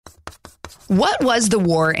What was the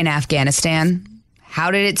war in Afghanistan?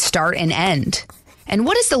 How did it start and end? And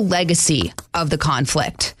what is the legacy of the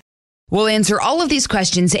conflict? We'll answer all of these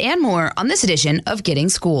questions and more on this edition of Getting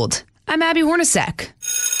Schooled. I'm Abby Hornacek.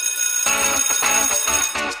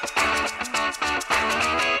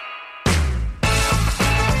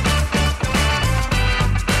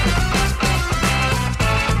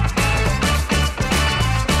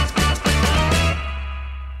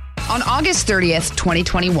 On August 30th,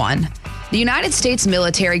 2021, the United States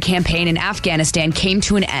military campaign in Afghanistan came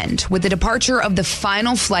to an end with the departure of the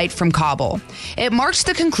final flight from Kabul. It marks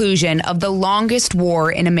the conclusion of the longest war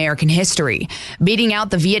in American history, beating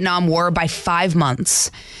out the Vietnam War by 5 months.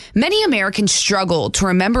 Many Americans struggle to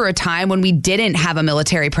remember a time when we didn't have a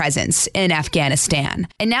military presence in Afghanistan.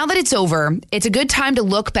 And now that it's over, it's a good time to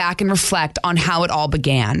look back and reflect on how it all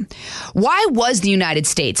began. Why was the United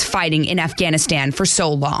States fighting in Afghanistan for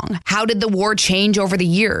so long? How did the war change over the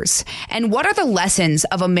years? And what are the lessons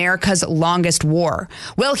of America's longest war?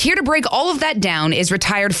 Well, here to break all of that down is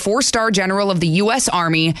retired 4-star General of the U.S.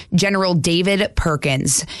 Army, General David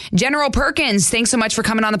Perkins. General Perkins, thanks so much for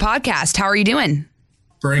coming on the podcast. How are you doing?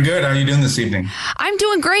 Very good. How are you doing this evening? I'm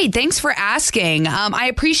doing great. Thanks for asking. I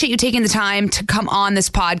appreciate you taking the time to come on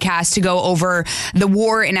this podcast to go over the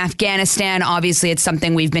war in Afghanistan. Obviously, it's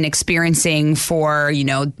something we've been experiencing for,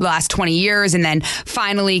 the last 20 years and then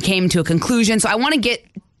finally came to a conclusion. So I want to get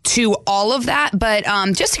to all of that, but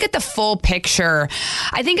just to get the full picture,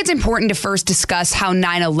 I think it's important to first discuss how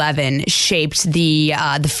 9/11 shaped the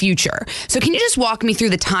future. So can you just walk me through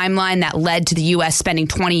the timeline that led to the U.S. spending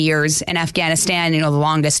 20 years in Afghanistan, the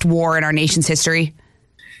longest war in our nation's history?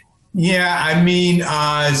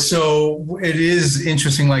 Yeah, so it is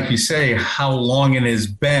interesting, like you say, how long it has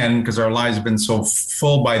been, because our lives have been so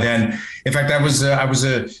full by then. In fact, I was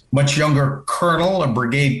a much younger colonel, a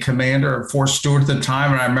brigade commander, a force steward at the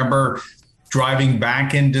time, and I remember driving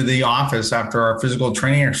back into the office after our physical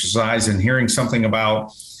training exercise and hearing something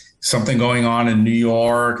about something going on in New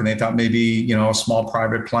York, and they thought maybe, a small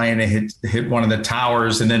private plane hit one of the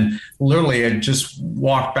towers. And then literally I just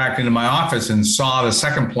walked back into my office and saw the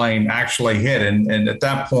second plane actually hit. And at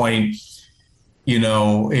that point,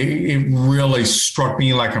 it really struck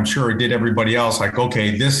me, like I'm sure it did everybody else, like,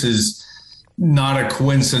 okay, this is not a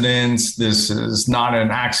coincidence. This is not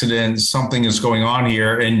an accident. Something is going on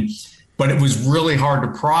here. But it was really hard to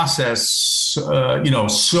process,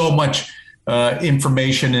 so much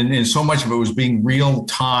information, and so much of it was being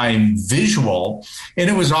real-time visual. And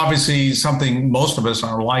it was obviously something most of us in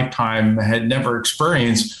our lifetime had never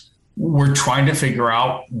experienced. We're trying to figure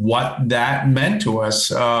out what that meant to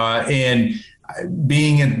us. And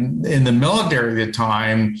being in the military at the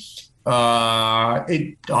time,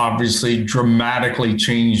 it obviously dramatically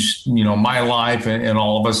changed, my life and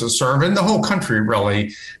all of us that serve, and the whole country,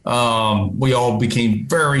 really. We all became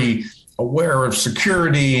very aware of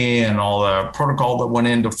security and all the protocol that went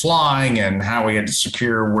into flying and how we had to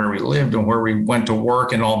secure where we lived and where we went to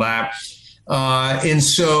work and all that. And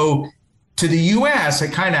so to the U.S.,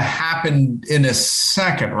 it kind of happened in a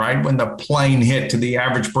second, right? When the plane hit to the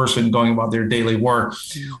average person going about their daily work.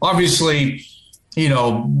 Obviously,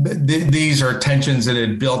 these are tensions that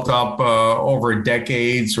had built up over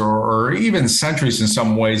decades or even centuries in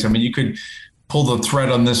some ways. I mean, you could pull the thread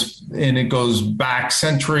on this, and it goes back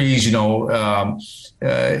centuries,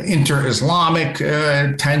 inter-Islamic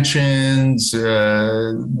tensions,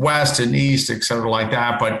 West and East, et cetera, like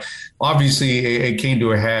that. But obviously it came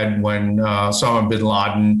to a head when Osama bin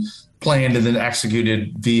Laden planned and then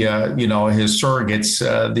executed via, his surrogates,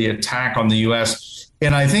 the attack on the U.S.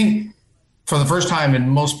 And I think for the first time in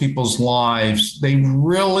most people's lives, they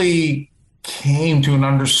really came to an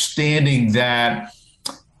understanding that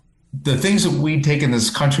the things that we take in this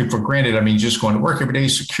country for granted, just going to work every day,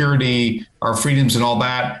 security, our freedoms and all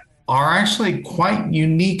that, are actually quite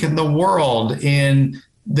unique in the world. And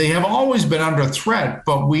they have always been under threat,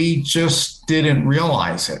 but we just didn't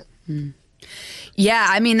realize it.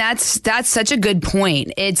 Yeah, that's such a good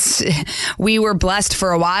point. We were blessed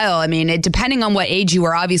for a while. Depending on what age you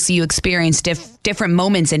were, obviously you experienced different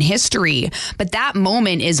moments in history, but that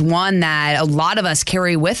moment is one that a lot of us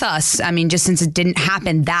carry with us. Just since it didn't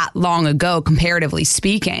happen that long ago, comparatively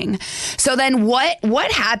speaking. So then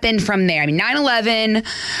what happened from there? 9/11,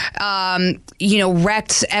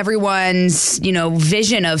 wrecked everyone's,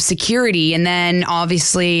 vision of security, and then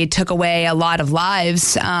obviously took away a lot of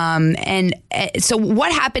lives. So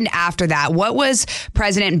what happened after that? What was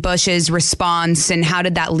President Bush's response, and how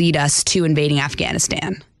did that lead us to invading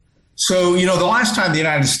Afghanistan? So, the last time the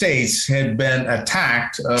United States had been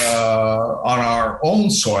attacked on our own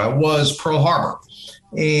soil was Pearl Harbor.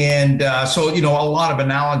 And so, a lot of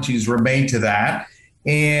analogies were made to that.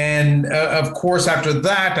 And of course, after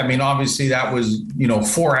that, obviously that was,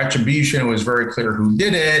 for attribution. It was very clear who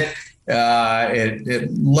did it.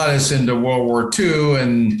 It led us into World War II.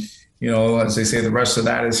 And, as they say, the rest of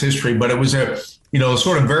that is history. But it was a,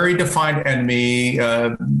 sort of very defined enemy,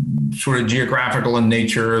 sort of geographical in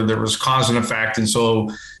nature. There was cause and effect. And so,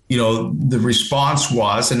 the response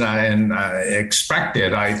was, and I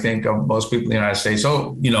expected, I think, of most people in the United States,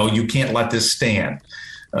 you can't let this stand.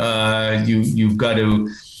 You've got to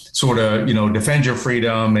sort of, defend your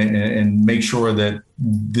freedom and make sure that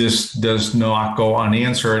this does not go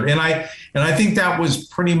unanswered. And I think that was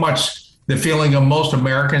pretty much the feeling of most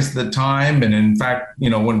Americans at the time. And in fact,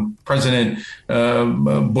 when President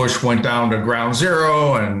Bush went down to ground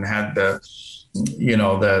zero and had the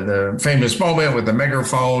famous moment with the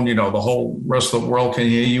megaphone, the whole rest of the world can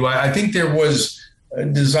hear you. I think there was a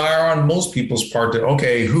desire on most people's part to,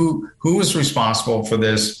 okay, who is responsible for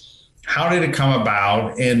this? How did it come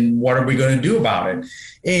about? And what are we going to do about it?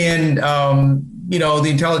 And, the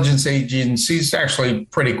intelligence agencies actually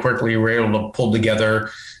pretty quickly were able to pull together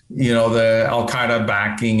the Al-Qaeda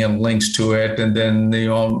backing and links to it. And then the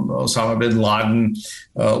Osama bin Laden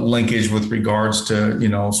linkage with regards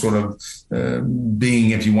to, sort of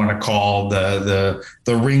being, if you want to call the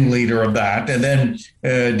ringleader of that. And then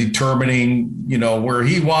determining, where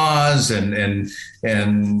he was and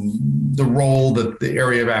the role that the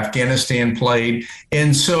area of Afghanistan played.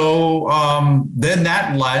 And so then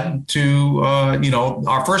that led to,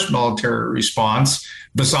 our first military response,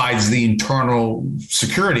 besides the internal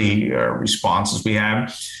security responses we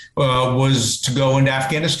had, was to go into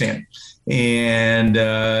Afghanistan. And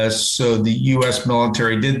so the U.S.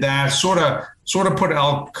 military did that, sort of put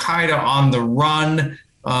Al-Qaeda on the run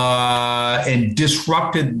and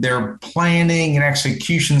disrupted their planning and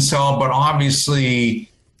execution cell, but obviously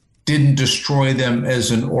didn't destroy them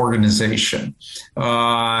as an organization.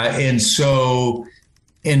 And so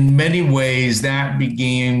in many ways, that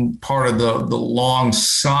became part of the long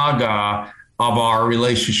saga of our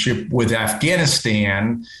relationship with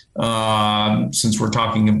Afghanistan, since we're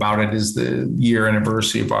talking about it as the year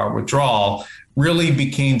anniversary of our withdrawal, really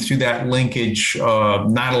became through that linkage of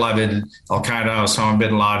 9/11, Al-Qaeda, Osama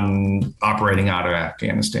bin Laden operating out of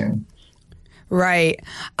Afghanistan. Right.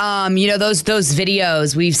 Those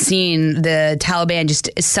videos we've seen the Taliban just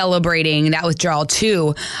celebrating that withdrawal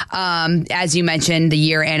too. As you mentioned, the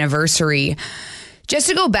year anniversary. Just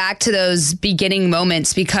to go back to those beginning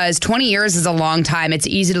moments, because 20 years is a long time. It's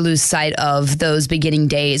easy to lose sight of those beginning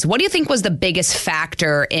days. What do you think was the biggest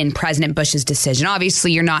factor in President Bush's decision?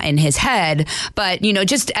 Obviously, you're not in his head, but,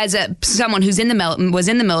 just as someone who's was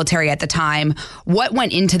in the military at the time, what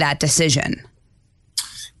went into that decision?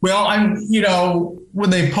 Well, when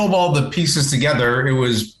they pulled all the pieces together, it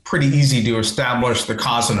was pretty easy to establish the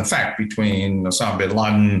cause and effect between Osama bin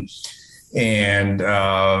Laden and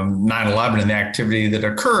 9/11 and the activity that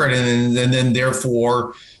occurred. And then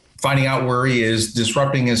therefore, finding out where he is,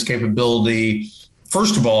 disrupting his capability,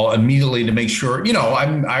 first of all, immediately to make sure,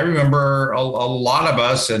 I remember a lot of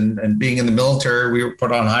us and being in the military, we were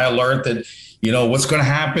put on high alert that, what's going to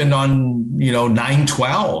happen on,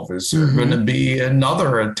 9/12? Is there going to be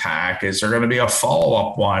another attack? Is there going to be a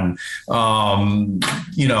follow-up one? A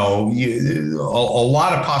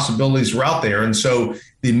lot of possibilities are out there. And so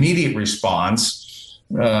the immediate response,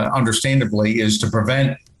 understandably, is to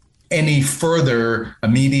prevent any further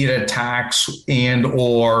immediate attacks and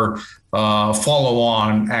or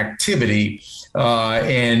follow-on activity.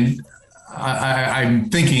 And I'm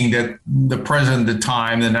thinking that the president at the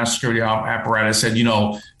time, the national security apparatus said,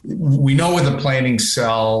 we know where the planning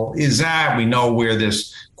cell is at. We know where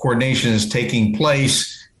this coordination is taking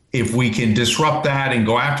place. If we can disrupt that and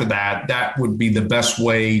go after that, that would be the best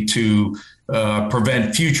way to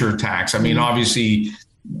prevent future attacks. Obviously,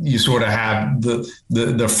 you sort of have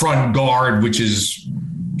the front guard, which is,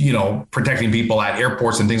 protecting people at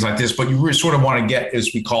airports and things like this, but you sort of want to get,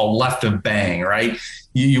 as we call, left of bang, right?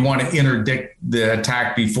 You want to interdict the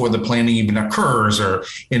attack before the planning even occurs, or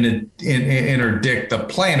interdict the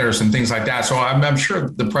planners and things like that. So I'm sure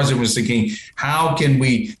the president was thinking, how can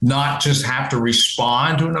we not just have to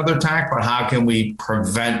respond to another attack, but how can we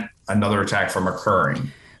prevent another attack from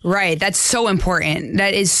occurring? Right. That's so important.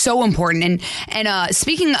 That is so important. And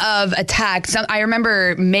speaking of attacks, I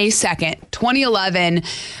remember May 2nd, 2011,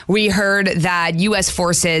 we heard that U.S.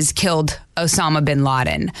 forces killed Osama bin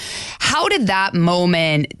Laden. How did that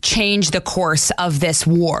moment change the course of this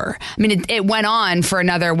war? It went on for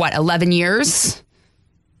another, 11 years?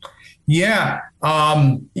 Yeah.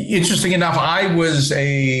 Interesting enough, I was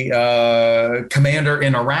a commander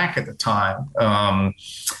in Iraq at the time,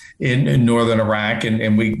 in northern Iraq,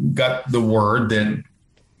 and we got the word that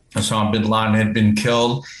Osama bin Laden had been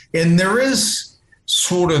killed. And there is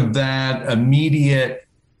sort of that immediate,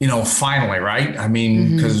 finally, right? I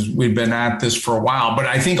mean, because we've been at this for a while, but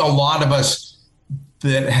I think a lot of us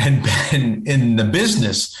that had been in the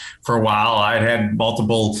business for a while, I'd had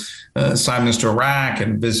multiple assignments to Iraq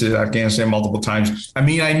and visited Afghanistan multiple times. I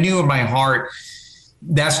mean, I knew in my heart,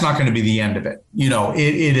 that's not going to be the end of it.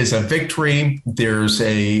 It is a victory. There's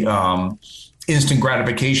a instant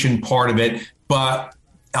gratification part of it, but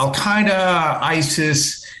Al-Qaeda,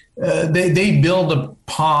 ISIS, they build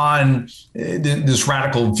upon this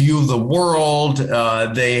radical view of the world.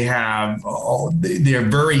 They're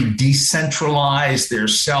very decentralized.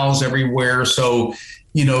 There's cells everywhere. So,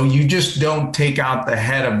 you just don't take out the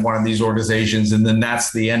head of one of these organizations, and then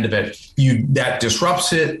that's the end of it. That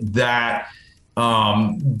disrupts it. That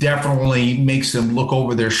definitely makes them look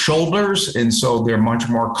over their shoulders, and so they're much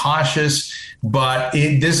more cautious. But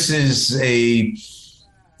this is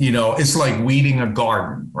it's like weeding a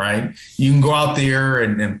garden, right? You can go out there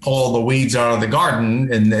and pull the weeds out of the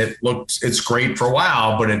garden, and it's great for a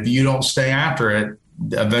while, but if you don't stay after it,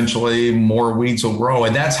 eventually more weeds will grow.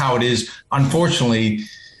 And that's how it is, unfortunately,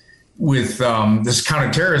 with this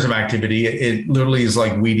counterterrorism activity. It literally is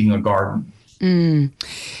like weeding a garden.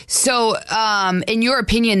 So, in your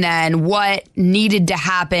opinion, then, what needed to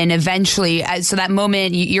happen eventually? So that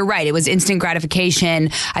moment, you're right, it was instant gratification.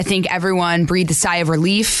 I think everyone breathed a sigh of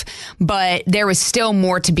relief, but there was still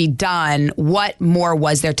more to be done. What more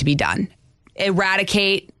was there to be done?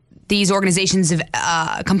 Eradicate these organizations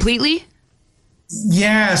completely?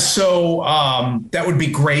 Yeah, so that would be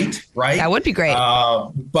great, right? That would be great.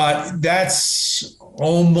 But that's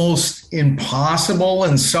almost impossible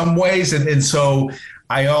in some ways. And so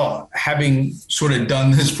having sort of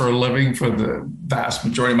done this for a living for the vast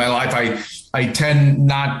majority of my life, I tend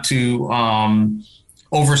not to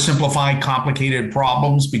oversimplify complicated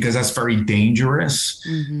problems, because that's very dangerous.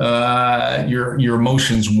 Your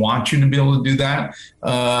emotions want you to be able to do that.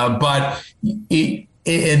 But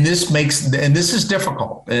this is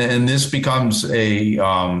difficult, and this becomes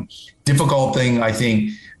a difficult thing, I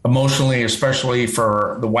think, emotionally, especially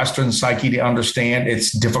for the Western psyche to understand.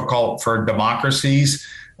 It's difficult for democracies,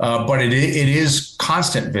 but it is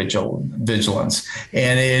constant vigilance,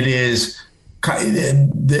 and it is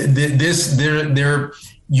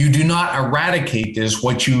you do not eradicate this.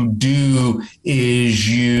 What you do is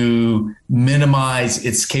you minimize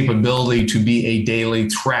its capability to be a daily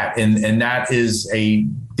threat. And that is a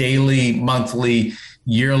daily, monthly,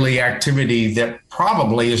 yearly activity that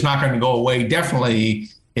probably is not going to go away, definitely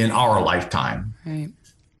in our lifetime. Right.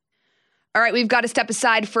 All right, we've got to step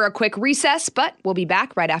aside for a quick recess, but we'll be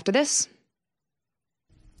back right after this.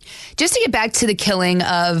 Just to get back to the killing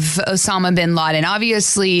of Osama bin Laden,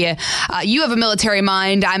 obviously, you have a military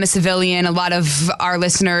mind. I'm a civilian. A lot of our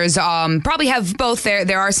listeners probably have both.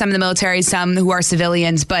 There are some in the military, some who are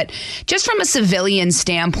civilians. But just from a civilian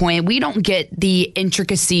standpoint, we don't get the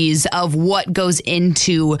intricacies of what goes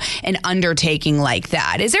into an undertaking like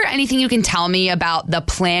that. Is there anything you can tell me about the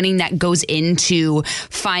planning that goes into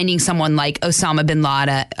finding someone like Osama bin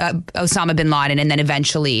Laden, and then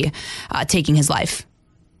eventually taking his life?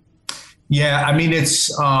 Yeah, I mean, it's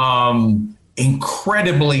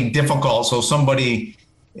incredibly difficult. So somebody,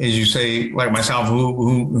 as you say, like myself,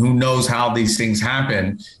 who knows how these things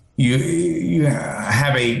happen, you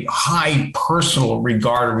have a high personal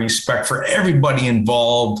regard and respect for everybody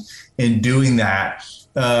involved in doing that,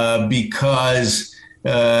 because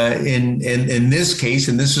in this case,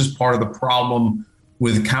 and this is part of the problem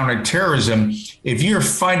with counterterrorism, if you're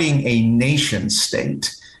fighting a nation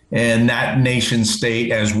state, and that nation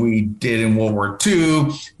state, as we did in World War II,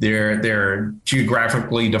 they're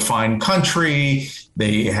geographically defined country.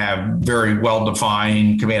 They have very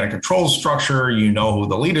well-defined command and control structure. You know who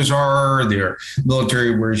the leaders are. Their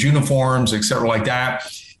military wears uniforms, et cetera, like that.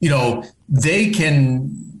 They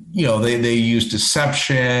can, they use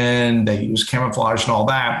deception, they use camouflage and all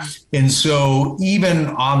that. And so even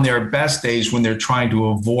on their best days, when they're trying to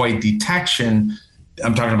avoid detection,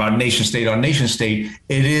 I'm talking about nation state on nation state,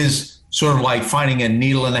 it is sort of like finding a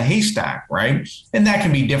needle in a haystack, right? And that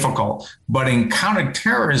can be difficult. But in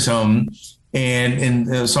counterterrorism, and in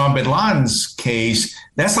Osama bin Laden's case,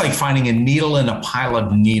 that's like finding a needle in a pile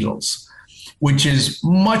of needles, which is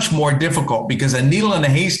much more difficult, because a needle in a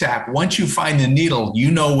haystack, once you find the needle, you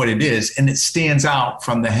know what it is, and it stands out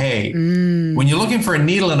from the hay. When you're looking for a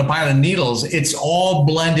needle in a pile of needles, it's all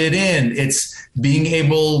blended in. It's being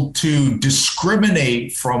able to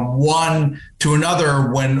discriminate from one to another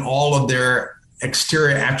when all of their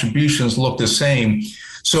exterior attributions look the same.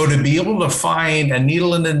 So to be able to find a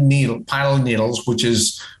needle in a pile of needles, which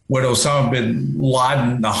is what Osama bin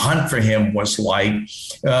Laden, the hunt for him was like,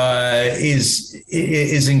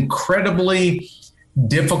 is incredibly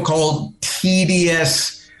difficult,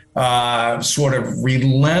 tedious, sort of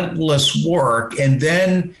relentless work. And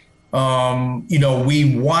then,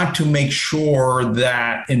 we want to make sure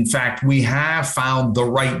that, in fact, we have found the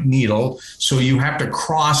right needle. So you have to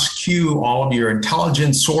cross-cue all of your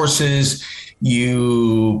intelligence sources.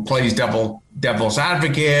 You play devil's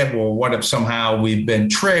advocate. Well, what if somehow we've been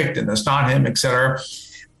tricked and it's not him, et cetera?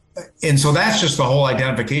 And so that's just the whole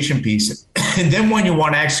identification piece. And then when you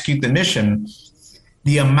want to execute the mission,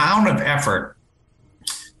 the amount of effort,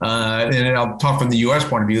 and I'll talk from the U.S.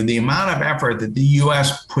 point of view, the amount of effort that the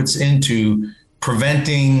U.S. puts into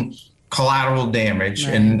preventing collateral damage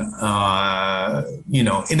right. and,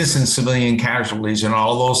 innocent civilian casualties and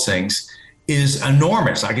all those things is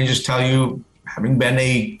enormous. I can just tell you, having been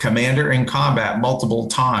a commander in combat multiple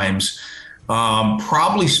times,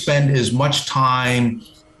 probably spend as much time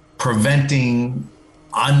preventing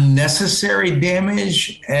unnecessary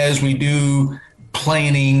damage as we do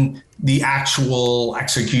planning the actual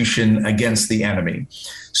execution against the enemy.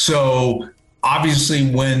 So obviously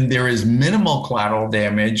when there is minimal collateral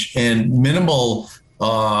damage and minimal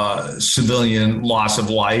civilian loss of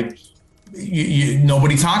life,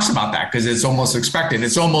 nobody talks about that because it's almost expected.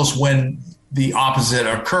 It's almost when the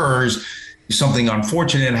opposite occurs, something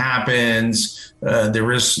unfortunate happens,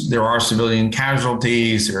 there are civilian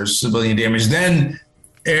casualties, there's civilian damage, then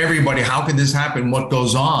everybody, how could this happen? What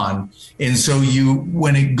goes on? And so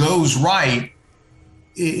when it goes right,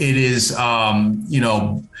 it is,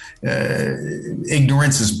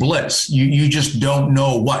 ignorance is bliss. You just don't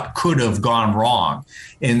know what could have gone wrong.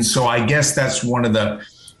 And so I guess that's one of the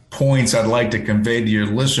points I'd like to convey to your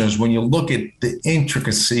listeners. When you look at the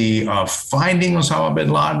intricacy of finding Osama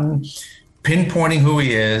bin Laden, pinpointing who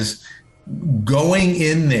he is, going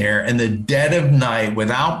in there in the dead of night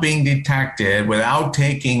without being detected, without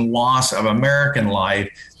taking loss of American life,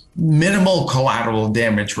 minimal collateral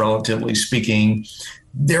damage, relatively speaking,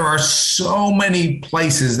 there are so many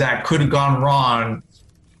places that could have gone wrong,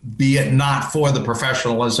 be it not for the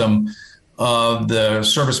professionalism of the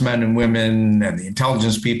servicemen and women and the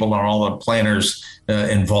intelligence people and all the planners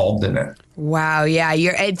involved in it. Wow. Yeah.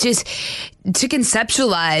 It just to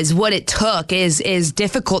conceptualize what it took is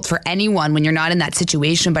difficult for anyone when you're not in that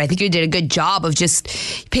situation. But I think you did a good job of just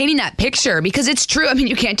painting that picture because it's true. I mean,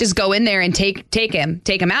 you can't just go in there and take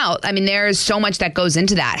him out. I mean, there's so much that goes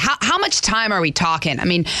into that. How much time are we talking? I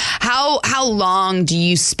mean, how long do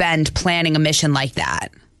you spend planning a mission like that?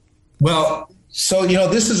 Well, so,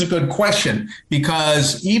 this is a good question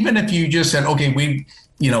because even if you just said, okay, we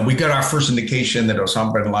got our first indication that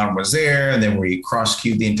Osama bin Laden was there, and then we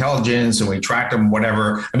cross-cued the intelligence and we tracked him,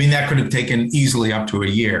 whatever. I mean, that could have taken easily up to a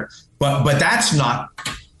year, but that's not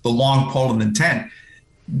the long pole in the tent.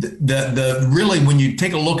 The really, when you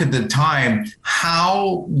take a look at the time,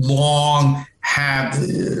 how long have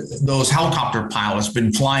those helicopter pilots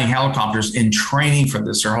been flying helicopters in training for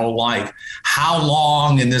this their whole life? How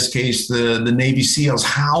long, in this case, the Navy SEALs,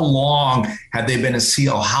 how long have they been a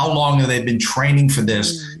SEAL? How long have they been training for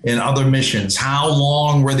this in other missions? How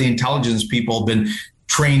long were the intelligence people been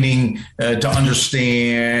training to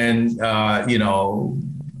understand,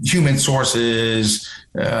 human sources,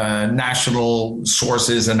 national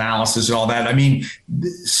sources, analysis, and all that? I mean,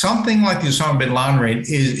 something like the Osama bin Laden raid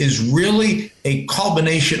is really a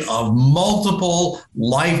culmination of multiple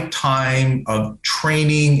lifetime of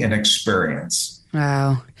training and experience.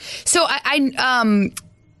 Wow. So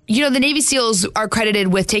the Navy SEALs are credited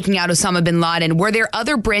with taking out Osama bin Laden. Were there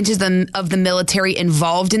other branches of the military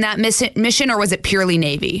involved in that mission, or was it purely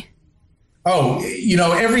Navy? Oh,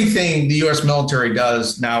 everything the U.S. military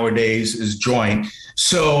does nowadays is joint.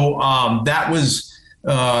 So that was,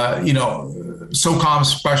 SOCOM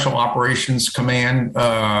Special Operations Command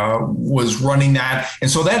was running that. And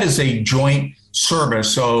so that is a joint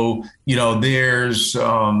service. So, there's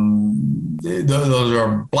those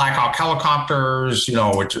are Black Hawk helicopters,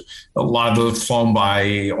 which a lot of those flown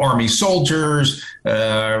by Army soldiers,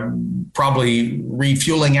 probably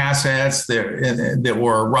refueling assets that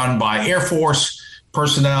were run by Air Force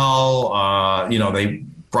personnel. They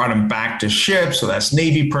brought them back to ships. So that's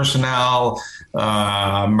Navy personnel.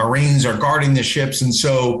 Marines are guarding the ships. And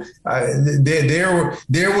so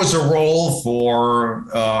there was a role for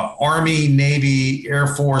Army, Navy, Air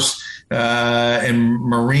Force and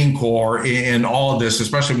Marine Corps in all of this,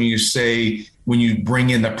 especially when you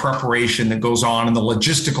bring in the preparation that goes on and the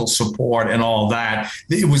logistical support and all that.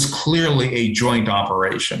 It was clearly a joint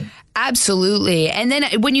operation. Absolutely. And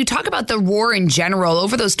then when you talk about the war in general,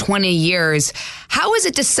 over those 20 years, how is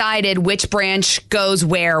it decided which branch goes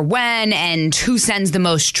where, when, and who sends the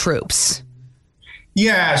most troops?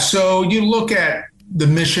 Yeah, so you look at the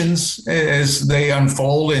missions as they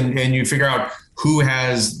unfold and you figure out who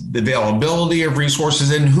has the availability of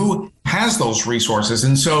resources and who has those resources.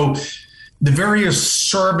 And so the various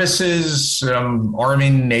services, Army,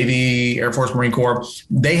 Navy, Air Force, Marine Corps,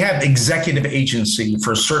 they have executive agency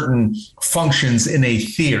for certain functions in a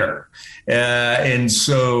theater. And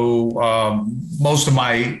so most of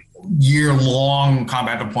my year-long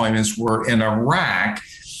combat deployments were in Iraq.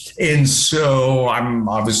 And so I'm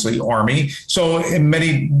obviously Army. So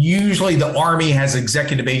usually the Army has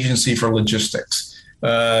executive agency for logistics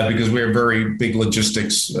because we're a very big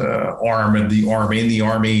logistics arm of the Army. And the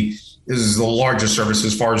Army is the largest service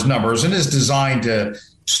as far as numbers and is designed to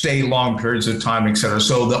stay long periods of time, et cetera.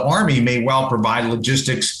 So the Army may well provide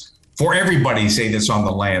logistics for everybody, say, that's on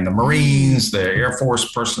the land, the Marines, the Air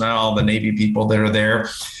Force personnel, the Navy people that are there.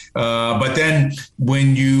 But then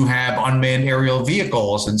when you have unmanned aerial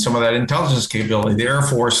vehicles and some of that intelligence capability, the Air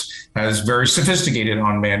Force has very sophisticated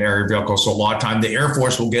unmanned aerial vehicles. So a lot of time the Air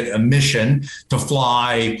Force will get a mission to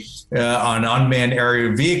fly an unmanned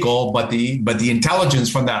aerial vehicle, but the intelligence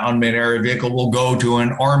from that unmanned aerial vehicle will go to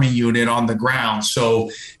an Army unit on the ground. So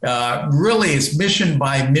really it's mission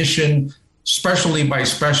by mission, specialty by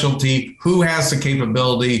specialty, who has the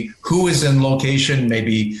capability, who is in location.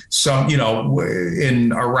 Maybe some,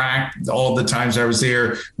 in Iraq, all the times I was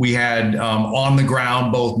there, we had on the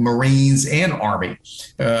ground both Marines and Army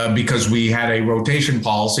because we had a rotation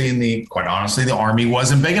policy. And quite honestly, the Army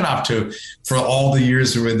wasn't big enough for all the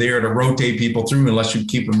years that were there to rotate people through unless you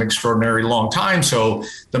keep them extraordinarily long time. So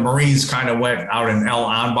the Marines kind of went out in El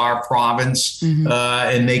Anbar province,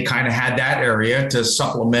 and they kind of had that area to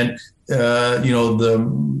supplement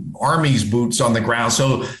the Army's boots on the ground.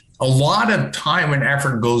 So a lot of time and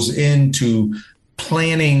effort goes into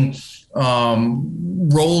planning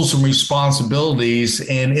roles and responsibilities.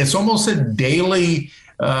 And it's almost a daily,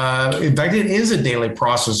 in fact, it is a daily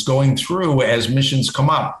process going through as missions come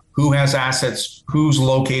up. Who has assets, who's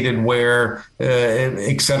located where,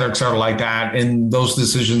 et cetera, like that. And those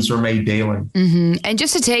decisions are made daily. Mm-hmm. And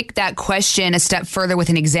just to take that question a step further with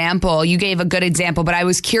an example, you gave a good example, but I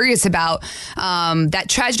was curious about that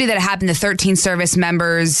tragedy that happened to 13 service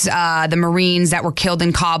members, the Marines that were killed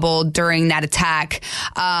in Kabul during that attack.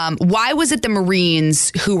 Why was it the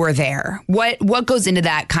Marines who were there? What goes into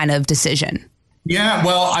that kind of decision? Yeah,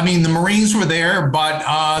 well, I mean, the Marines were there, but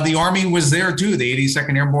the Army was there too, the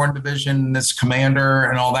 82nd Airborne Division, its commander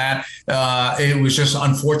and all that. It was just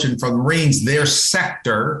unfortunate for the Marines. Their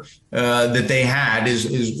sector that they had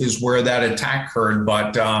is where that attack occurred.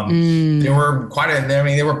 But there were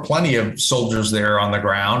there were plenty of soldiers there on the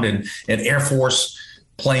ground and Air Force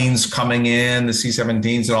planes coming in, the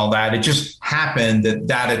C-17s and all that. It just happened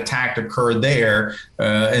that attack occurred there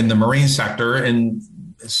in the Marine sector. And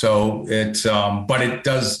so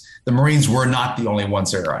the Marines were not the only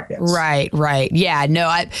ones there, I guess. Right. Yeah, no,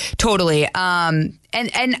 I totally. And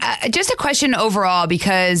just a question overall,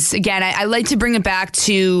 because again, I like to bring it back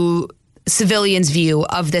to civilians' view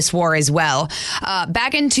of this war as well.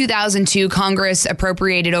 Back in 2002, Congress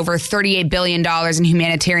appropriated over $38 billion in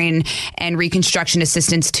humanitarian and reconstruction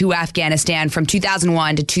assistance to Afghanistan from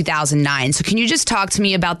 2001 to 2009. So can you just talk to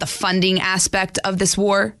me about the funding aspect of this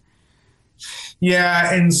war?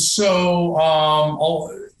 Yeah, and so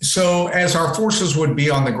as our forces would be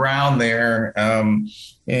on the ground there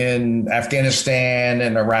in Afghanistan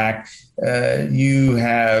and Iraq, you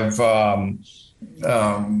have I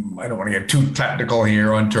don't want to get too technical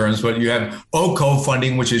here on terms, but you have OCO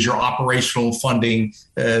funding, which is your operational funding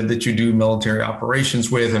that you do military operations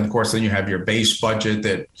with, and of course then you have your base budget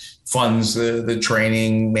that funds the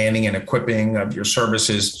training, manning, and equipping of your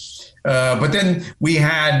services. But then we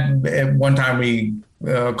had, at one time we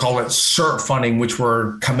call it CERT funding, which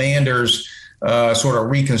were commanders' sort of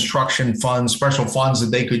reconstruction funds, special funds that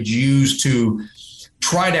they could use to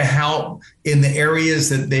try to help in the areas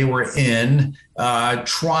that they were in,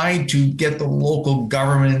 try to get the local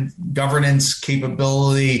governance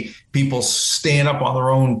capability, people stand up on their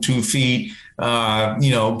own 2 feet,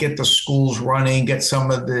 get the schools running, get some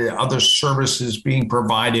of the other services being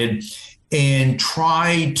provided, and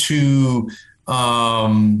try to,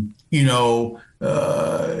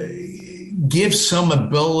 give some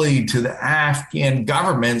ability to the Afghan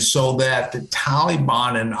government so that the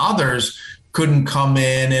Taliban and others couldn't come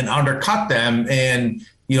in and undercut them. And,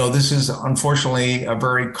 this is unfortunately a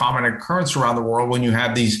very common occurrence around the world when you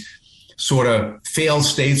have these sort of failed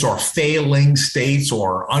states or failing states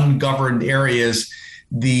or ungoverned areas.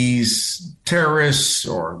 These terrorists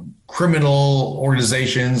or criminal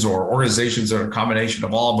organizations or organizations that are a combination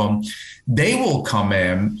of all of them, they will come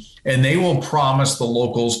in and they will promise the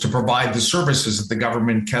locals to provide the services that the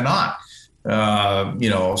government cannot.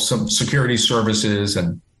 Some security services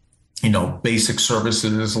and, basic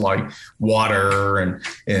services like water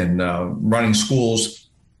and running schools.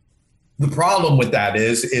 The problem with that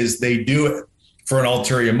is they do it for an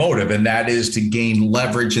ulterior motive, and that is to gain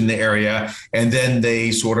leverage in the area. And then they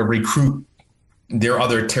sort of recruit their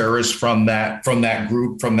other terrorists from that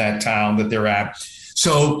group, from that town that they're at.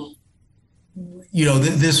 So,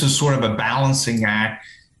 this is sort of a balancing act.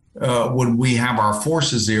 When we have our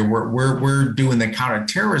forces there, we're doing the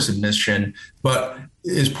counterterrorism mission, but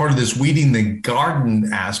as part of this weeding the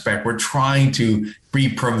garden aspect, we're trying to be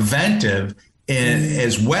preventive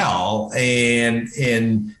as well and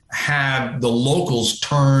have the locals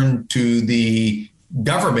turn to the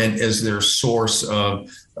government as their source of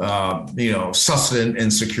sustenance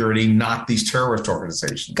and security, not these terrorist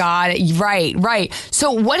organizations. Got it. Right.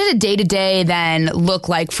 So what did a day-to-day then look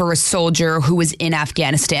like for a soldier who was in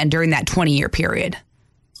Afghanistan during that 20-year period?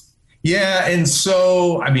 Yeah, and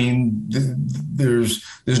so there's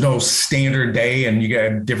no standard day, and you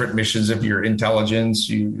get different missions. If you're intelligence,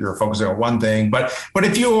 you're focusing on one thing. But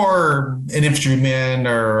if you're an infantryman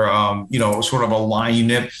or sort of a line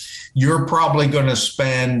unit, you're probably going to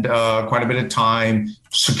spend quite a bit of time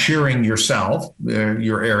securing yourself,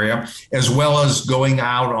 your area, as well as going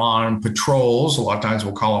out on patrols. A lot of times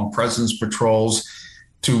we'll call them presence patrols,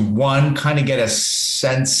 to one, kind of get a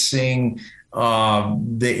sensing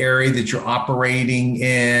the area that you're operating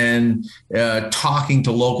in, talking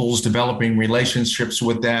to locals, developing relationships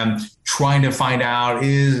with them, trying to find out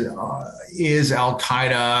is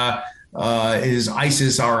Al-Qaeda, is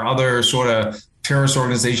ISIS, or other sort of terrorist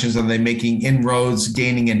organizations, are they making inroads,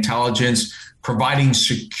 gaining intelligence, providing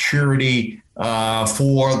security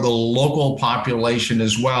for the local population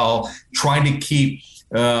as well, trying to keep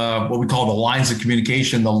what we call the lines of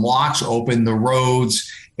communication, the locks open, the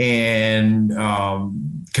roads, and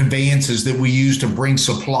conveyances that we use to bring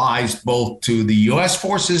supplies both to the U.S.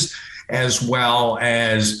 forces as well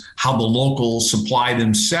as how the locals supply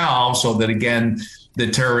themselves, so that, again, the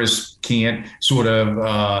terrorists can't sort of,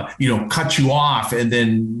 cut you off and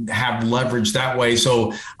then have leverage that way.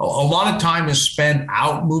 So a lot of time is spent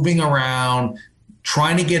out moving around,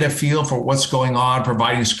 trying to get a feel for what's going on,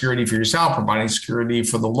 providing security for yourself, providing security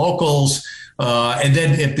for the locals. And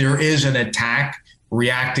then if there is an attack,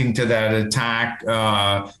 reacting to that attack,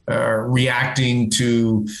 reacting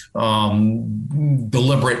to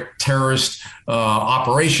deliberate terrorist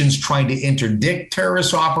operations, trying to interdict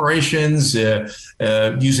terrorist operations,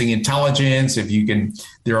 using intelligence. If you can,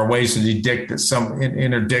 there are ways to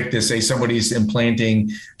interdict this, say somebody's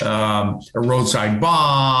implanting a roadside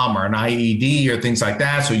bomb or an IED or things like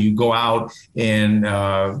that. So you go out and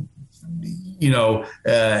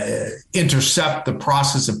intercept the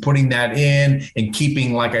process of putting that in and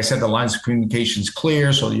keeping, like I said, the lines of communications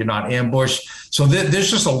clear so you're not ambushed. So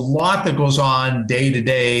there's just a lot that goes on day to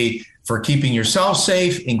day for keeping yourself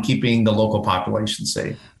safe and keeping the local population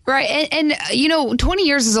safe. Right. And 20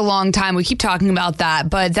 years is a long time. We keep talking about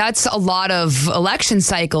that, but that's a lot of election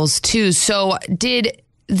cycles too. So did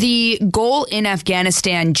the goal in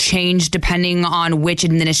Afghanistan change depending on which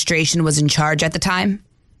administration was in charge at the time?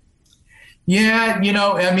 Yeah,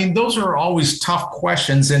 those are always tough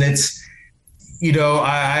questions. And it's,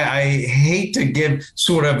 I hate to give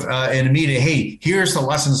sort of an immediate, hey, here's the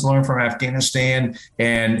lessons learned from Afghanistan.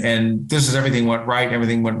 And this is everything went right,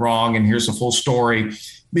 everything went wrong. And here's the full story.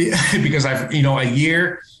 Because a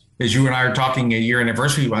year, as you and I are talking, a year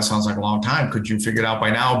anniversary, that sounds like a long time. Could you figure it out by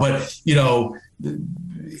now? But,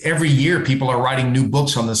 every year people are writing new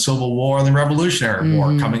books on the Civil War and the Revolutionary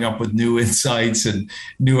War, coming up with new insights and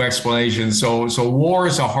new explanations. So war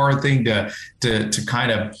is a hard thing to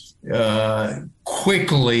kind of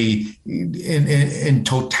quickly in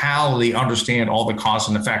totality understand all the cause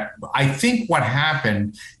and effect. I think what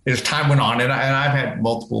happened as time went on, and I've had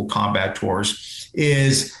multiple combat tours,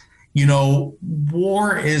 is,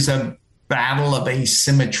 war is a battle of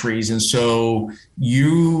asymmetries. And so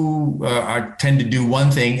you tend to do one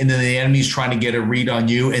thing, and then the enemy's trying to get a read on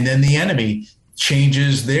you. And then the enemy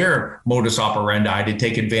changes their modus operandi to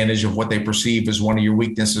take advantage of what they perceive as one of your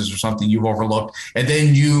weaknesses or something you've overlooked. And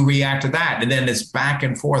then you react to that. And then it's back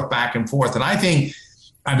and forth. And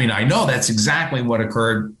I know that's exactly what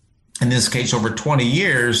occurred in this case over 20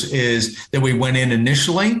 years, is that we went in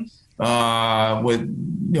initially with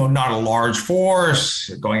not a large force,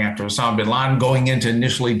 going after Osama bin Laden, going in to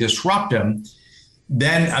initially disrupt him.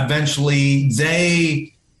 Then eventually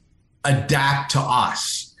they adapt to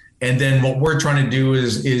us. And then what we're trying to do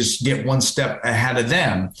is get one step ahead of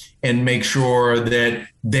them and make sure that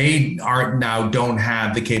they don't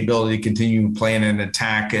have the capability to continue playing an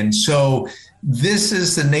attack. And so this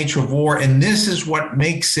is the nature of war. And this is what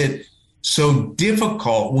makes it so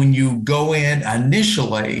difficult when you go in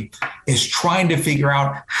initially, is trying to figure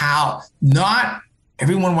out how. Not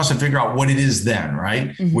everyone wants to figure out what it is then, right?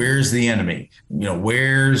 Mm-hmm. Where's the enemy?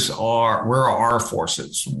 Where are our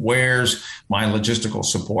forces? Where's my logistical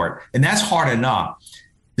support? And that's hard enough.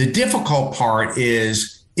 The difficult part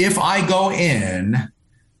is, if I go in,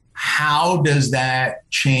 how does that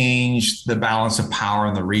change the balance of power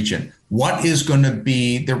in the region? What is going to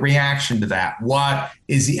be the reaction to that? What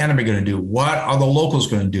is the enemy going to do? What are the locals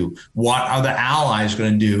going to do? What are the allies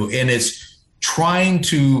going to do? And it's trying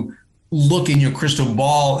to look in your crystal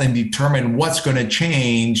ball and determine what's going to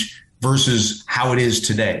change versus how it is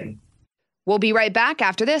today. We'll be right back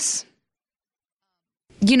after this.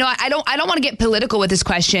 I don't want to get political with this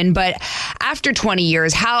question, but after 20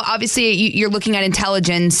 years, how, obviously you're looking at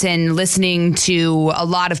intelligence and listening to a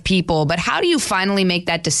lot of people, but how do you finally make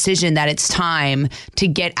that decision that it's time to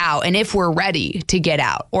get out, and if we're ready to get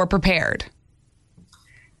out or prepared?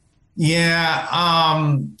 Yeah.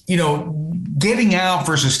 Getting out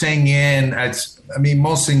versus staying in,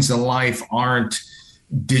 most things in life aren't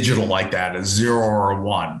digital like that, a 0 or a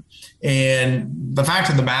 1. And the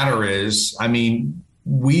fact of the matter is,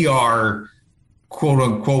 we are, quote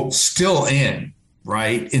unquote, still in,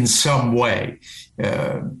 right, in some way.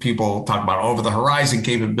 People talk about over the horizon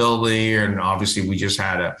capability, and obviously we just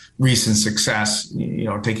had a recent success,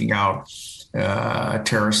 taking out a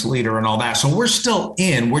terrorist leader and all that. So we're still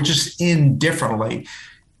in, we're just in differently.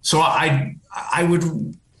 So I would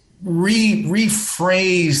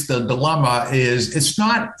rephrase the dilemma is, it's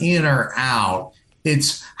not in or out.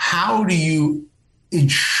 It's how do you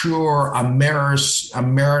ensure America's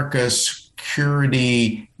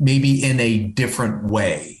security maybe in a different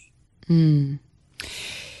way?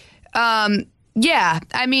 Yeah,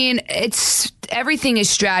 it's everything is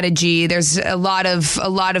strategy. There's a lot of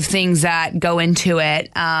things that go into it.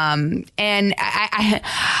 And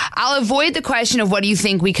I'll avoid the question of what do you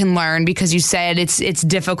think we can learn, because you said it's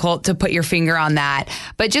difficult to put your finger on that.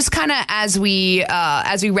 But just kind of as we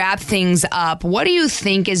wrap things up, what do you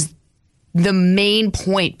think is the main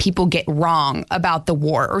point people get wrong about the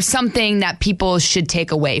war, or something that people should take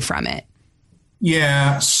away from it?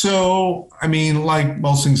 Yeah. So, like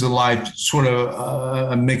most things in life, sort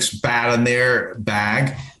of a mixed bag in their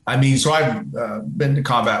bag. So I've been to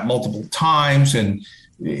combat multiple times, and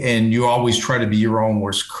you always try to be your own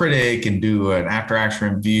worst critic and do an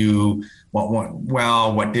after-action review, what went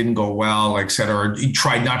well, what didn't go well, et cetera. You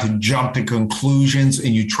try not to jump to conclusions,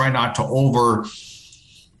 and you try not to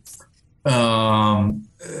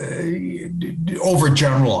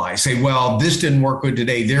overgeneralize, say, well, this didn't work good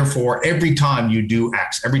today, therefore every time you do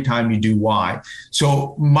X, every time you do Y.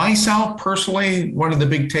 So myself personally, one of the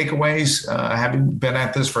big takeaways, having been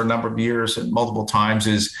at this for a number of years and multiple times,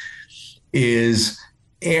 is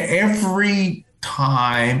every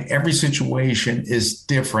time, every situation is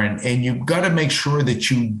different, and you've got to make sure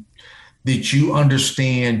that you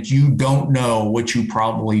understand you don't know what you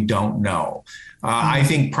probably don't know. I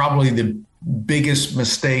think probably the biggest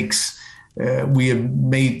mistakes we have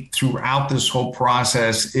made throughout this whole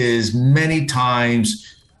process is many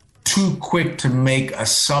times too quick to make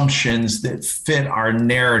assumptions that fit our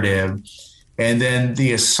narrative. And then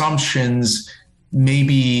the assumptions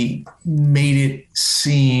maybe made it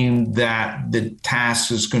seem that the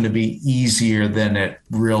task is going to be easier than it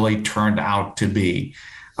really turned out to be.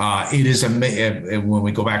 It is when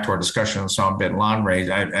we go back to our discussion on Osama bin Laden raid,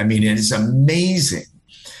 it is amazing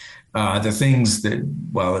the things that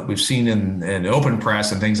we've seen in the open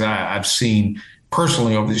press, and things I've seen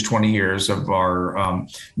personally over these 20 years of our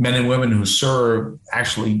men and women who serve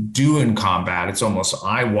actually do in combat. It's almost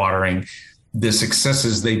eye-watering the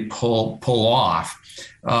successes they pull off.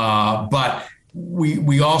 But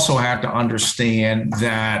we also have to understand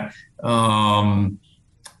that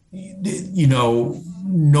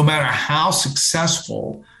no matter how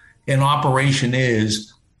successful an operation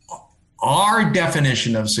is, our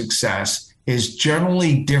definition of success is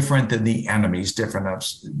generally different than the enemy's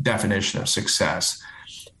definition of success.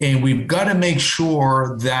 And we've got to make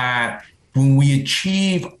sure that when we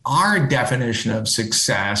achieve our definition of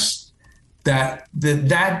success, that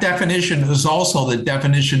definition is also the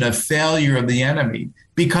definition of failure of the enemy.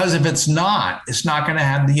 Because if it's not going to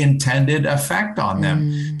have the intended effect on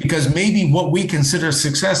them. Because maybe what we consider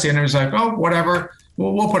success, the enemy is like, oh, whatever,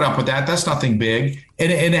 we'll put up with that. That's nothing big.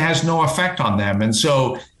 And it has no effect on them. And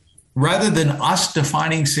so rather than us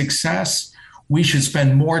defining success, we should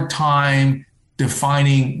spend more time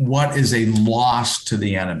defining what is a loss to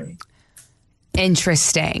the enemy.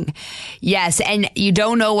 Interesting. Yes. And you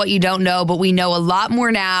don't know what you don't know, but we know a lot more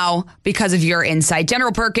now because of your insight.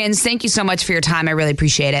 General Perkins, thank you so much for your time. I really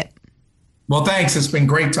appreciate it. Well, thanks. It's been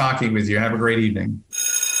great talking with you. Have a great evening.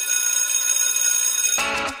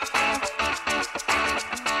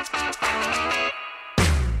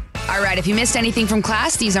 All right, if you missed anything from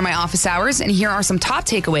class, these are my office hours, and here are some top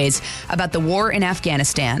takeaways about the war in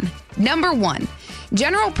Afghanistan. Number 1,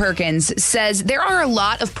 General Perkins says there are a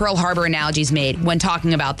lot of Pearl Harbor analogies made when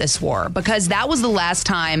talking about this war because that was the last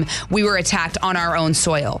time we were attacked on our own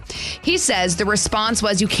soil. He says the response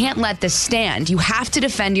was, you can't let this stand. You have to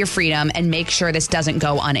defend your freedom and make sure this doesn't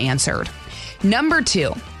go unanswered. Number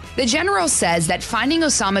 2, the general says that finding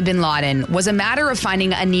Osama bin Laden was a matter of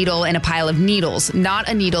finding a needle in a pile of needles, not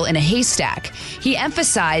a needle in a haystack. He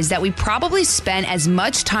emphasized that we probably spent as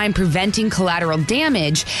much time preventing collateral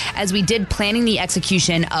damage as we did planning the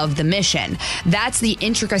execution of the mission. That's the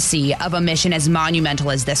intricacy of a mission as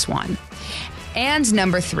monumental as this one. And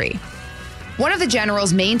number 3. One of the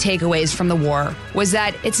general's main takeaways from the war was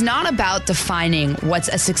that it's not about defining what's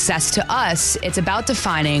a success to us, it's about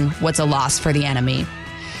defining what's a loss for the enemy.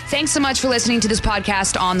 Thanks so much for listening to this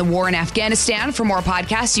podcast on the war in Afghanistan. For more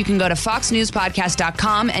podcasts, you can go to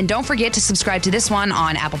foxnewspodcast.com. And don't forget to subscribe to this one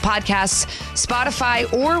on Apple Podcasts,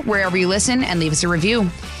 Spotify, or wherever you listen, and leave us a review.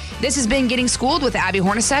 This has been Getting Schooled with Abby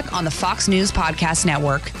Hornacek on the Fox News Podcast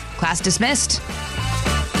Network. Class dismissed.